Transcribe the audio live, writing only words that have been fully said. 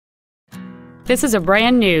This is a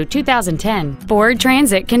brand new 2010 Ford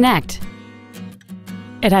Transit Connect.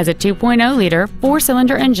 It has a 2.0-liter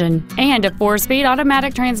four-cylinder engine and a four-speed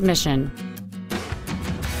automatic transmission.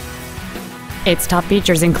 Its top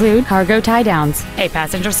features include cargo tie-downs, a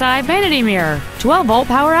passenger-side vanity mirror, 12-volt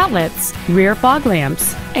power outlets, rear fog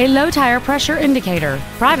lamps, a low-tire pressure indicator,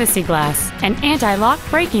 privacy glass, an anti-lock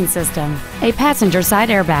braking system, a passenger-side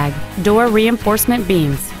airbag, door reinforcement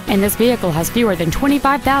beams, and this vehicle has fewer than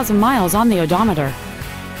 25,000 miles on the odometer.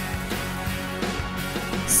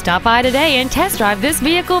 Stop by today and test drive this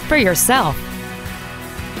vehicle for yourself.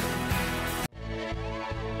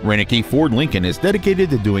 Reineke Ford Lincoln is dedicated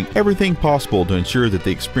to doing everything possible to ensure that the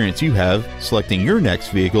experience you have selecting your next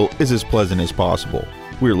vehicle is as pleasant as possible.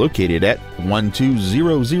 We're located at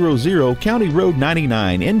 12000 County Road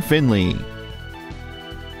 99 in Findlay.